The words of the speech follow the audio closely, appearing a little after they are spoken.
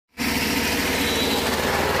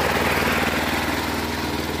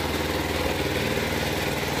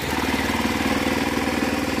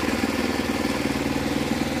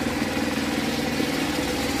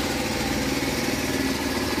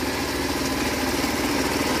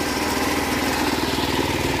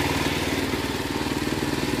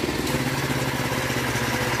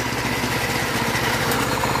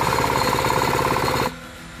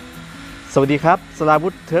สวัสดีครับสราวุ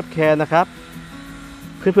ธเทิร์ฟแคร์นะครับ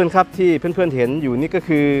เพื่อนๆครับที่เพื่อนๆเห็นอยู่นี่ก็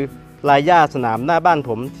คือลายหญ้าสนามหน้าบ้านผ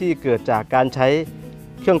มที่เกิดจากการใช้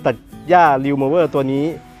เครื่องตัดหญ้าริวโมเวอร์ตัวนี้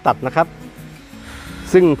ตัดนะครับ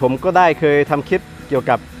ซึ่งผมก็ได้เคยทำคลิปเกี่ยว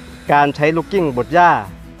กับการใช้ลูกกิ้งบดหญ้า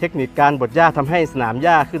เทคนิคการบดหญ้าทำให้สนามห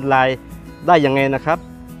ญ้าขึ้นลายได้ยังไงนะครับ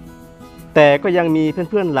แต่ก็ยังมีเ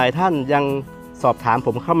พื่อนๆหลายท่านยังสอบถามผ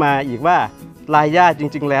มเข้ามาอีกว่าลายหญ้าจ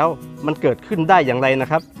ริงๆแล้วมันเกิดขึ้นได้อย่างไรน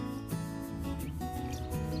ะครับ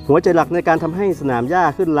หัวใจหลักในการทำให้สนามหญ้า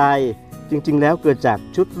ขึ้นลายจริงๆแล้วเกิดจาก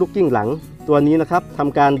ชุดลูกกิ้งหลังตัวนี้นะครับท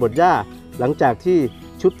ำการบดหญ้าหลังจากที่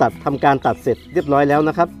ชุดตัดทำการตัดเสร็จเรียบร้อยแล้ว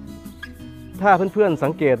นะครับถ้าเพื่อนๆสั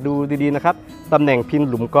งเกตดูดีๆนะครับตำแหน่งพิน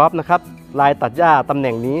หลุมกอล์ฟนะครับลายตัดหญ้าตำแห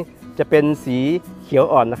น่งนี้จะเป็นสีเขียว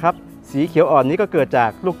อ่อนนะครับสีเขียวอ่อนนี้ก็เกิดจา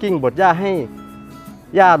กลูกกิ้งบดหญ้าให้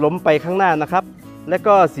หญ้าล้มไปข้างหน้านะครับและ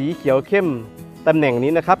ก็สีเขียวเข้มตำแหน่ง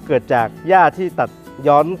นี้นะครับเกิดจากหญ้าที่ตัด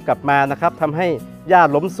ย้อนกลับมานะครับทำให้หญ้า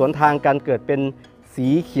ล้มสวนทางกันเกิดเป็นสี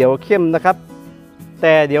เขียวเข้มนะครับแ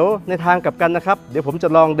ต่เดี๋ยวในทางกลับกันนะครับเดี๋ยวผมจะ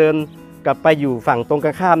ลองเดินกลับไปอยู่ฝั่งตรง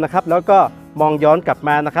กันข้ามนะครับแล้วก็มองย้อนกลับม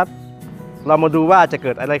านะครับเรามาดูว่าจะเ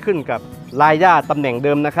กิดอะไรขึ้นกับลายหญ้าตำแหน่งเ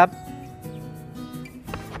ดิมนะครับ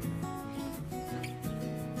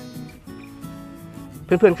เ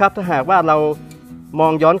พื่อนๆครับถ้าหากว่าเรามอ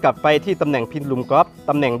งย้อนกลับไปที่ตำแหน่งพินหลุมกอล์ฟ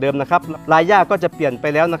ตำแหน่งเดิมนะครับลายหญ้าก็จะเปลี่ยนไป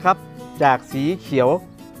แล้วนะครับจากสีเขียว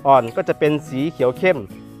อ่อนก็จะเป็นสีเขียวเข้ม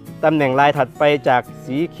ตำแหน่งลายถัดไปจาก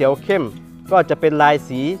สีเขียวเข้มก็จะเป็นลาย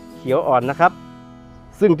สีเขียวอ่อนนะครับ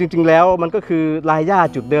ซึ่งจริงๆแล้วมันก็คือลายหญ้า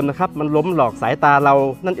จุดเดิมนะครับมันล้มหลอกสายตาเรา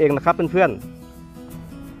นั่นเองนะครับเพื่อน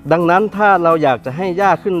ๆดังนั้นถ้าเราอยากจะให้หญ้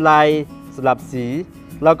าขึ้นลายสลับสี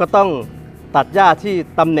เราก็ต้องตัดหญ้าที่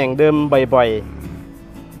ตำแหน่งเดิมบ่อย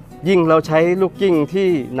ๆยิ่งเราใช้ลูกกิ้งที่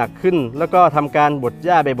หนักขึ้นแล้วก็ทำการบดห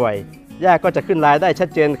ญ้าบ่อยๆหญ้าก็จะขึ้นลายได้ชัด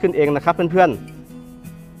เจนขึ้นเองนะครับเพื่อนๆ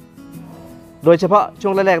โดยเฉพาะช่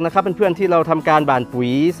วงแรกๆนะครับเพื่อนๆที่เราทำการบ่านปุ๋ย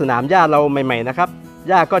สนามหญ้าเราใหม่ๆนะครับ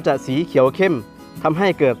หญ้าก็จะสีเขียวเข้มทำให้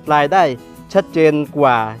เกิดลายได้ชัดเจนก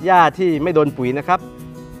ว่าหญ้าที่ไม่โดนปุ๋ยนะครับ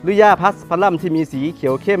หรือหญ้าพัสพลัมที่มีสีเขี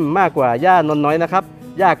ยวเข้มมากกว่าหญ้านนน้อยนะครับ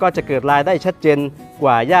หญ้าก็จะเกิดลายได้ชัดเจนก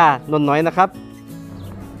ว่าหญ้านนน้อยนะครับ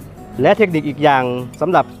และเทคนิคอีกอย่างส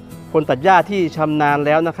ำหรับคนตัดหญ้าที่ชำนาญแ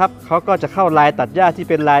ล้วนะครับเขาก็จะเข้าลายตัดหญ้าที่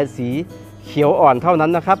เป็นลายสีเขียวอ่อนเท่านั้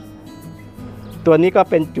นนะครับตัวนี้ก็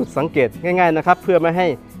เป็นจุดสังเกตง่ายๆนะครับเพื่อไม่ให้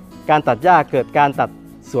การตัดหญ้าเกิดการตัด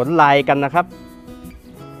สวนลายกันนะครับ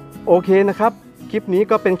โอเคนะครับคลิปนี้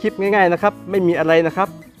ก็เป็นคลิปง่ายๆนะครับไม่มีอะไรนะครับ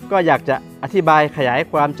ก็อยากจะอธิบายขยาย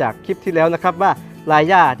ความจากคลิปที่แล้วนะครับว่าลาย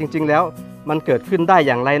หญ้าจริงๆแล้วมันเกิดขึ้นได้อ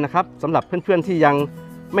ย่างไรนะครับสำหรับเพื่อนๆที่ยัง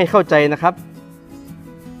ไม่เข้าใจนะครับ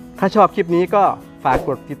ถ้าชอบคลิปนี้ก็ฝากก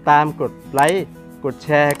ดติดตามกดไลค์กดแช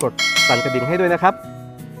ร์กดสั่นกระดิ่งให้ด้วยนะครับ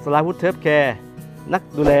สราวุธเทิร์ฟแคร์นัก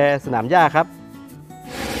ดูแลสนามหญ้าครับ